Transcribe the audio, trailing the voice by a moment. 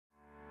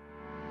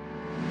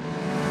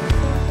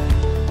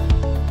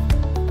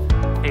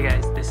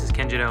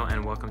Hello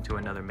and welcome to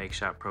another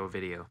PaintShop Pro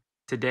video.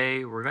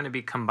 Today we're going to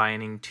be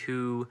combining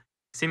two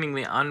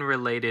seemingly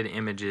unrelated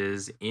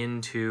images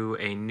into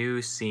a new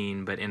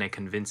scene but in a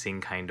convincing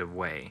kind of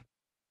way.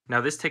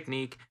 Now this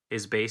technique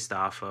is based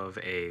off of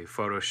a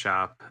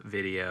Photoshop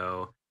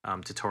video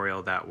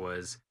tutorial that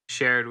was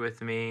shared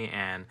with me,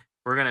 and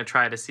we're going to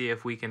try to see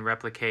if we can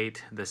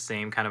replicate the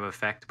same kind of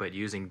effect but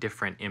using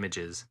different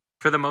images.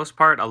 For the most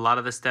part, a lot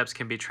of the steps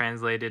can be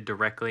translated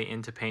directly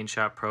into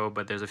PaintShop Pro,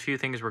 but there's a few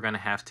things we're going to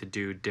have to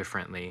do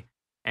differently.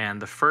 And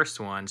the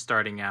first one,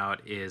 starting out,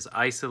 is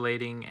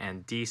isolating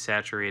and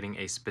desaturating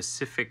a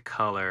specific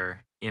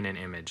color in an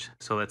image.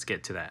 So let's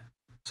get to that.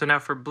 So now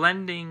for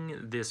blending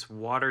this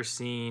water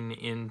scene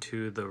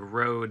into the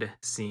road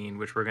scene,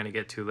 which we're going to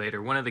get to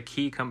later, one of the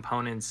key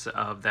components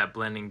of that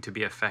blending to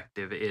be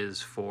effective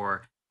is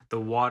for the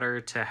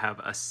water to have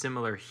a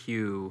similar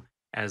hue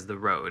as the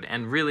road.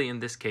 And really in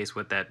this case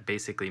what that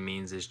basically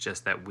means is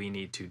just that we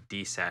need to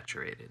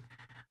desaturate it.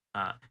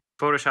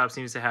 Photoshop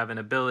seems to have an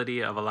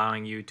ability of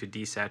allowing you to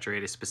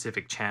desaturate a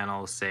specific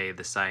channel, say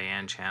the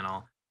cyan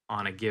channel,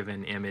 on a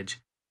given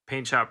image.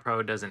 PaintShop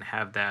Pro doesn't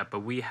have that,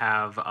 but we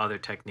have other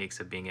techniques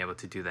of being able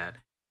to do that.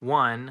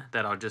 One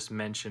that I'll just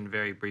mention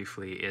very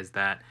briefly is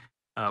that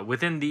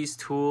within these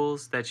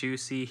tools that you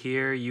see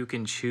here, you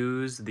can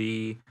choose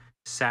the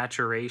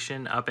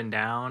saturation up and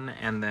down,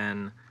 and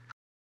then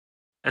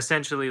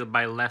essentially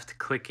by left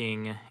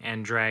clicking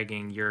and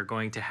dragging, you're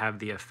going to have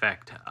the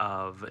effect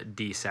of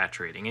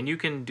desaturating. And you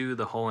can do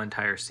the whole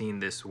entire scene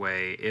this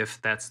way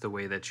if that's the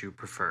way that you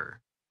prefer.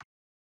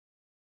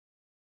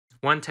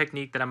 One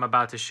technique that I'm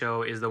about to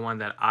show is the one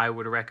that I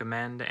would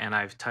recommend, and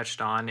I've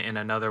touched on in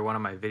another one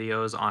of my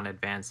videos on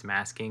advanced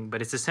masking,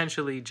 but it's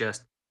essentially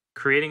just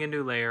creating a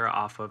new layer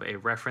off of a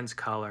reference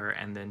color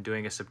and then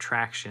doing a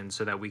subtraction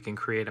so that we can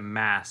create a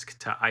mask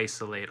to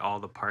isolate all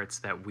the parts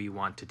that we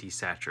want to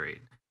desaturate.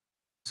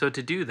 So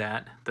to do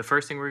that, the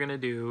first thing we're going to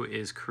do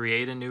is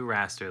create a new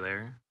raster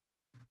layer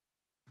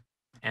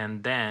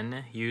and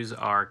then use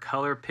our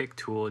color pick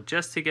tool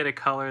just to get a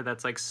color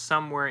that's like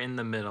somewhere in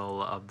the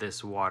middle of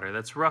this water.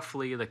 That's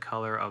roughly the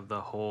color of the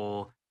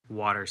whole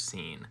water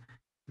scene.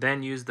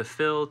 Then use the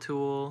fill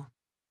tool,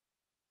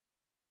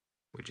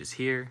 which is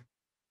here,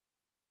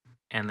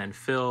 and then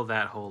fill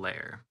that whole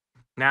layer.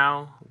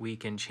 Now we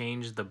can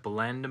change the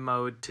blend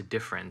mode to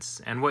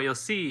difference, and what you'll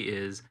see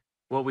is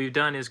what we've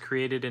done is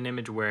created an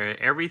image where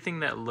everything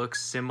that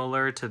looks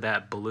similar to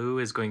that blue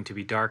is going to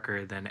be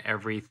darker than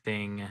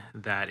everything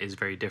that is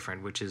very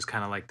different, which is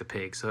kind of like the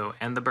pig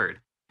and the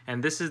bird.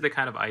 And this is the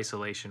kind of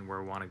isolation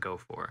we want to go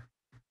for.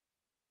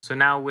 So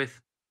now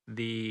with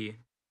the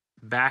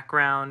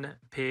background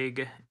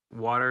pig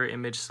water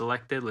image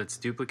selected, let's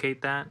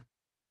duplicate that.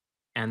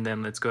 And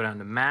then let's go down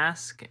to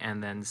mask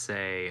and then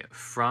say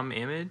from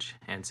image.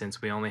 And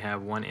since we only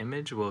have one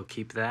image, we'll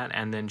keep that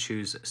and then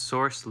choose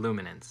source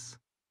luminance.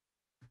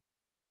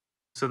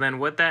 So then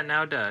what that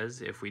now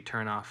does, if we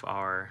turn off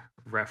our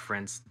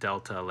reference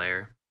delta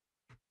layer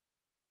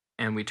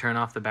and we turn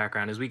off the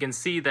background, is we can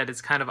see that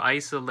it's kind of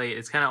isolated,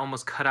 it's kind of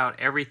almost cut out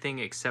everything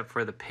except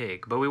for the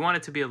pig, but we want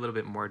it to be a little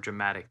bit more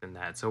dramatic than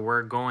that. So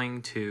we're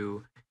going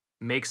to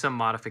make some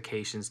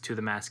modifications to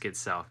the mask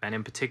itself. And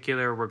in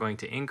particular, we're going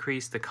to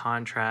increase the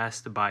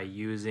contrast by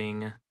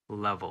using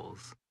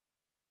levels.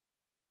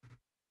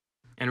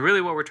 And really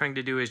what we're trying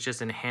to do is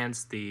just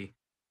enhance the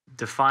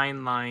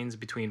define lines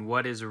between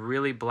what is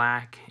really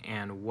black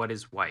and what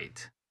is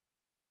white.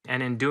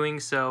 And in doing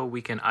so,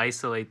 we can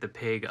isolate the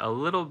pig a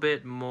little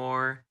bit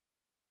more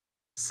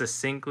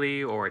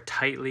succinctly or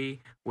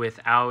tightly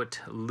without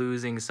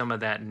losing some of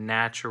that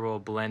natural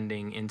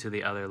blending into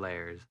the other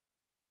layers.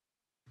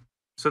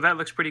 So that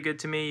looks pretty good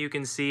to me. You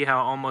can see how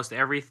almost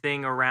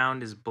everything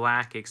around is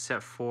black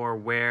except for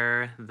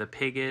where the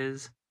pig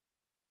is.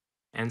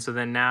 And so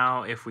then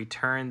now if we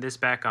turn this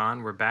back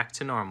on, we're back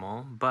to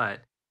normal,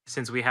 but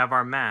since we have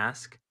our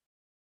mask,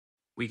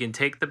 we can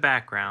take the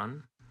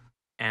background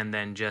and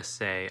then just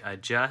say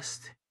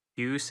adjust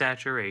hue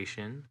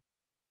saturation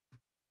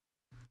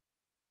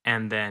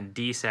and then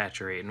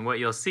desaturate. And what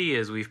you'll see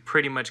is we've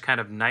pretty much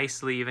kind of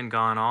nicely even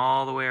gone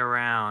all the way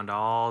around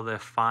all the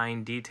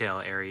fine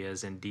detail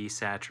areas and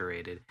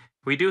desaturated.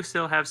 We do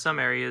still have some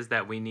areas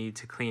that we need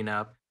to clean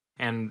up,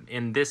 and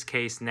in this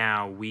case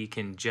now we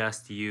can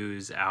just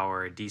use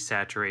our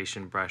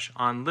desaturation brush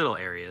on little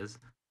areas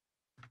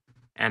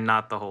and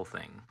not the whole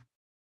thing.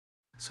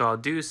 So I'll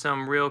do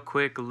some real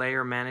quick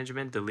layer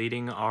management,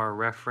 deleting our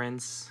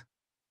reference,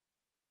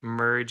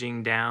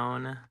 merging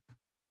down,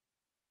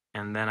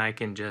 and then I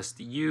can just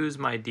use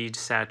my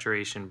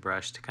desaturation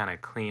brush to kind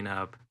of clean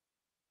up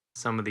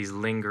some of these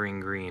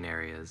lingering green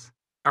areas.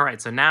 All right,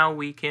 so now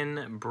we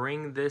can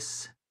bring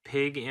this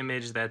pig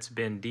image that's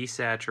been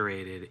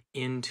desaturated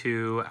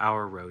into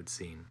our road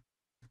scene.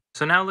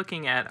 So now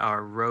looking at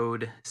our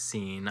road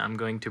scene, I'm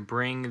going to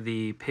bring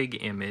the pig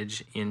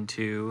image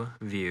into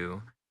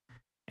view.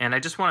 And I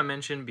just want to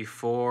mention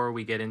before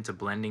we get into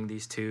blending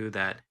these two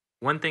that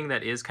one thing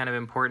that is kind of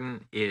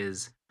important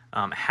is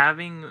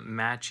having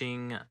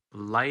matching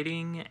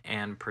lighting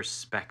and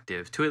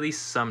perspective to at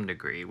least some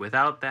degree.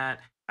 Without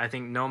that, I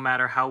think no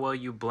matter how well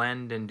you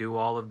blend and do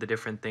all of the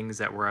different things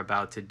that we're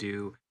about to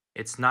do,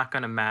 it's not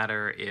going to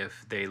matter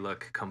if they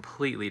look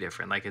completely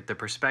different. Like if the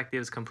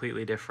perspective is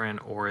completely different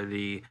or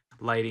the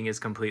lighting is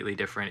completely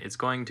different, it's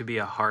going to be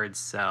a hard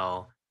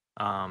sell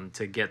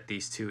to get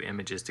these two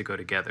images to go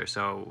together.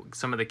 So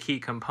some of the key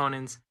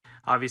components,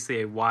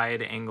 obviously a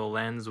wide angle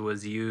lens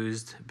was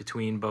used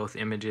between both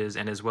images,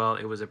 and as well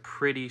it was a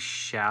pretty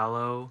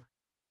shallow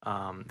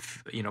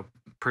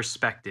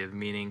perspective,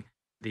 meaning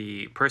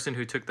the person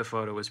who took the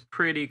photo was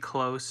pretty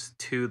close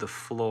to the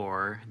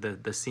floor,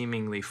 the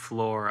seemingly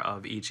floor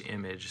of each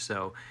image.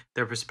 So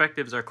their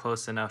perspectives are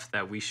close enough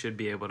that we should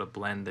be able to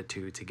blend the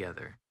two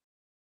together.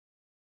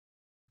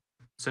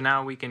 So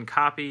now we can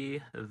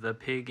copy the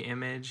pig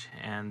image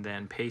and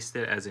then paste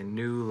it as a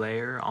new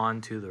layer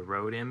onto the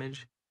road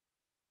image,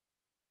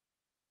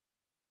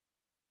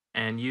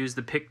 and use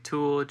the pick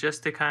tool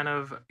just to kind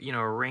of,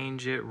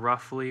 arrange it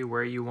roughly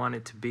where you want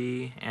it to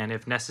be. And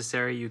if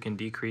necessary, you can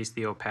decrease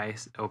the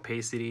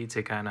opacity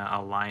to kind of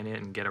align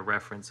it and get a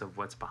reference of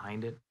what's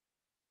behind it.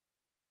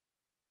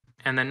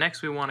 And then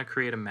next we want to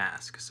create a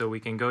mask. So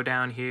we can go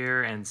down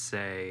here and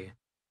say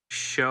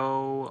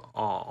show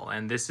all,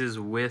 and this is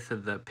with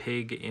the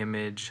pig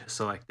image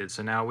selected.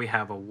 So now we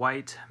have a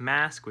white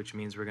mask, which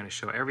means we're going to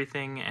show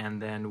everything,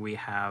 and then we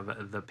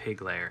have the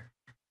pig layer.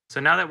 So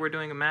now that we're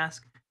doing a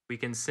mask, we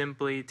can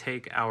simply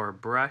take our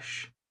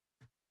brush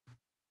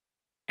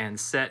and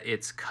set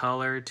its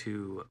color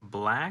to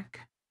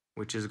black,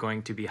 which is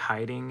going to be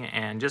hiding.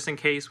 And just in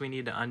case we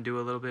need to undo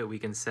a little bit, we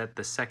can set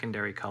the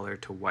secondary color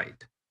to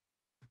white.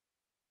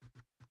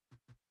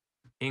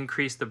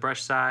 Increase the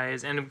brush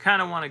size, and we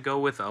kind of want to go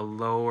with a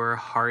lower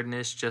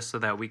hardness just so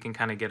that we can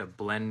kind of get a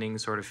blending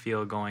sort of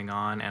feel going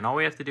on. And all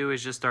we have to do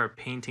is just start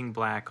painting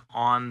black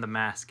on the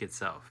mask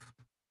itself.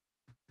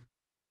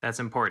 That's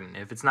important.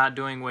 If it's not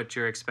doing what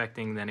you're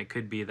expecting, then it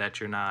could be that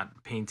you're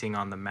not painting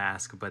on the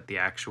mask, but the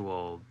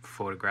actual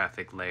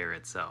photographic layer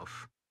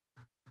itself.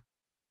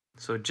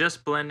 So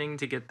just blending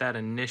to get that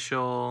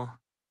initial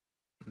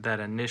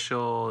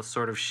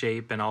sort of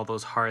shape and all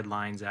those hard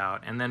lines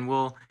out. And then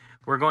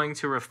we're going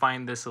to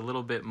refine this a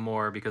little bit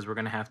more because we're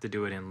going to have to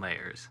do it in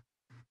layers.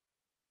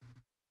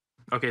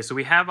 Okay, so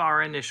we have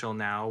our initial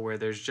now where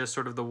there's just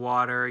sort of the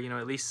water,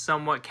 at least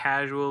somewhat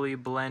casually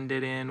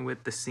blended in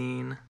with the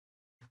scene.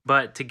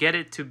 But to get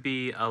it to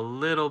be a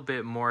little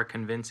bit more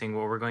convincing,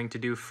 what we're going to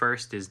do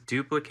first is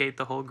duplicate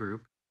the whole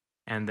group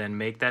and then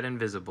make that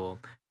invisible.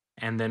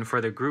 And then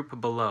for the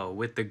group below,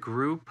 with the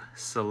group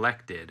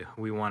selected,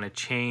 we want to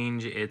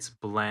change its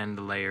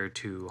blend layer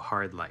to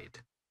hard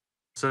light.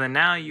 So then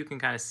now you can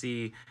kind of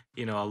see,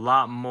 a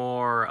lot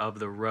more of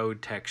the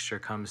road texture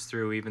comes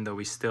through, even though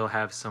we still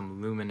have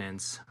some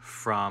luminance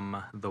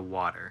from the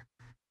water.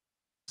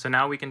 So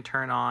now we can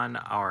turn on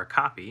our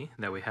copy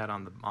that we had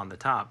on the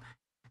top,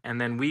 and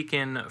then we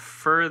can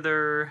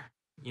further,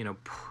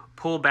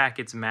 pull back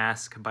its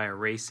mask by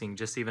erasing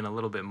just even a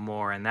little bit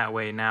more. And that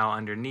way now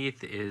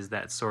underneath is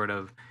that sort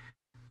of,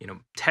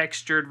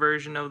 textured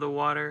version of the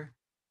water,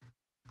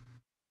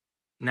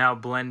 now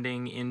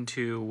blending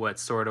into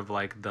what's sort of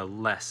like the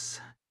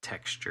less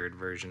textured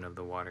version of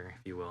the water,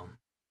 if you will.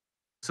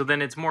 So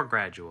then it's more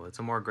gradual. It's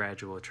a more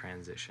gradual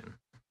transition.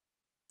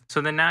 So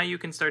then now you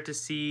can start to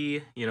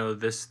see,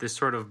 this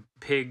sort of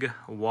pig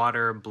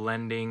water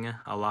blending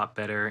a lot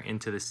better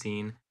into the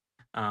scene.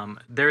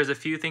 There's a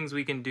few things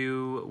we can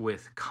do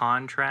with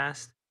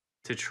contrast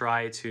to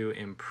try to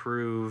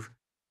improve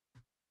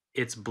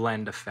its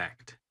blend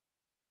effect.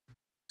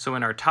 So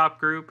in our top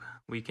group,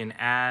 we can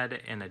add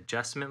an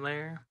adjustment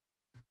layer.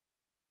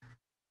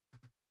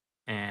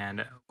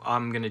 And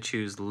I'm going to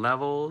choose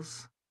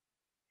levels.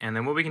 And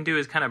then what we can do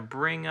is kind of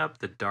bring up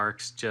the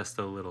darks just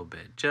a little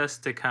bit,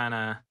 just to kind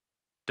of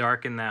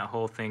darken that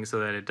whole thing so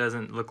that it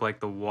doesn't look like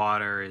the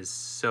water is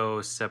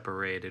so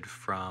separated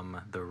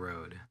from the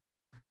road.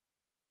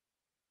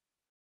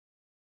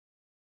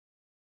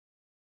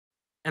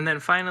 And then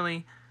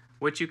finally,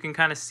 what you can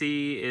kind of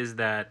see is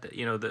that,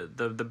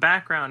 the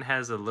background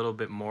has a little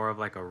bit more of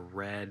like a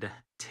red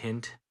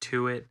tint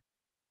to it.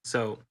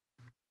 So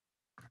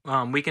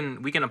we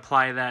can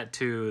apply that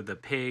to the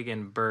pig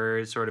and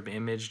bird sort of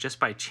image just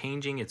by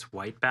changing its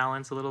white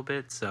balance a little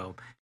bit. So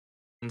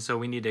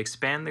we need to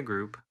expand the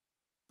group,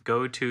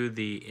 go to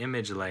the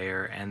image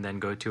layer, and then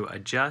go to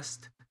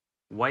adjust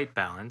white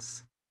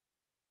balance.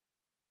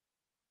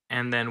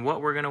 And then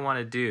what we're going to want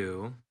to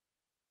do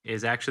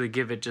is actually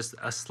give it just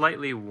a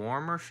slightly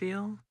warmer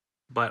feel,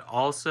 but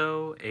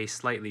also a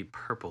slightly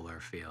purpler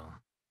feel.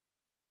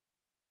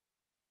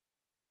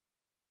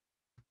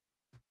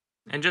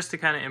 And just to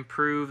kind of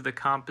improve the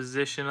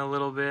composition a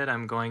little bit,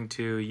 I'm going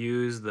to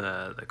use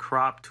the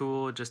crop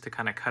tool just to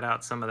kind of cut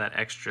out some of that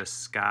extra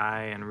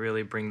sky and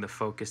really bring the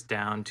focus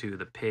down to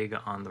the pig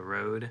on the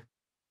road.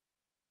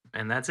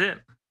 And that's it.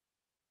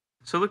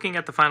 So looking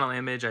at the final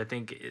image, I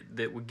think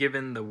that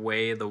given the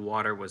way the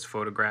water was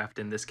photographed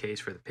in this case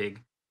for the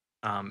pig,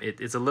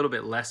 it's a little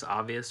bit less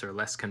obvious or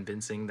less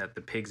convincing that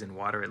the pig's in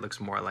water. It looks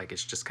more like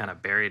it's just kind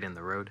of buried in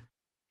the road.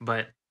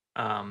 But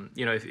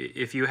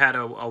If you had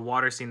a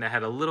water scene that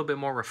had a little bit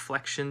more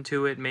reflection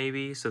to it,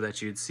 maybe, so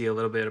that you'd see a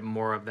little bit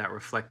more of that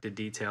reflected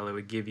detail, it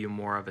would give you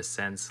more of a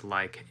sense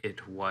like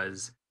it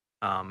was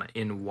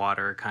in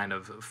water, kind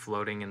of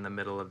floating in the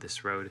middle of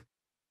this road.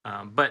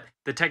 But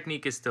the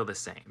technique is still the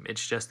same.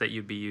 It's just that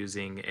you'd be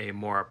using a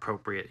more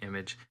appropriate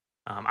image.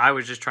 I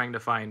was just trying to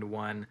find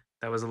one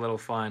that was a little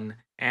fun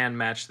and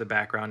match the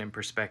background in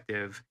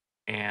perspective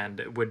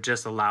and would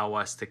just allow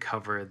us to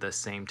cover the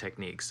same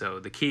technique. So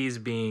the keys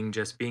being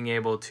just being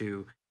able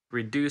to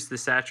reduce the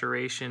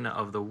saturation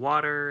of the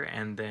water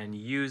and then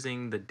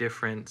using the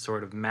different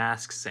sort of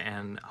masks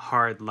and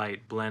hard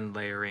light blend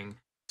layering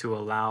to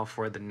allow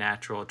for the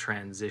natural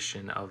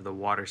transition of the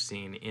water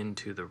scene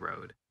into the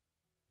road.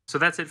 So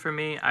that's it for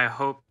me. I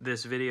hope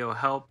this video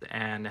helped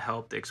and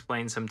helped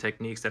explain some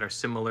techniques that are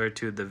similar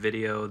to the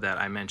video that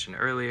I mentioned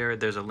earlier.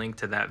 There's a link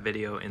to that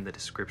video in the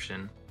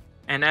description.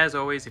 And as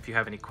always, if you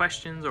have any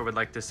questions or would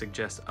like to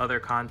suggest other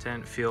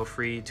content, feel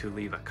free to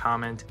leave a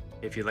comment.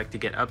 If you'd like to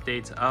get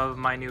updates of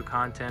my new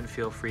content,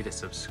 feel free to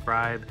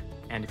subscribe.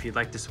 And if you'd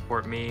like to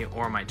support me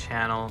or my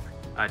channel,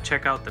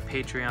 check out the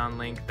Patreon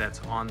link that's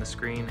on the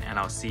screen, and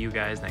I'll see you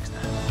guys next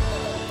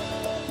time.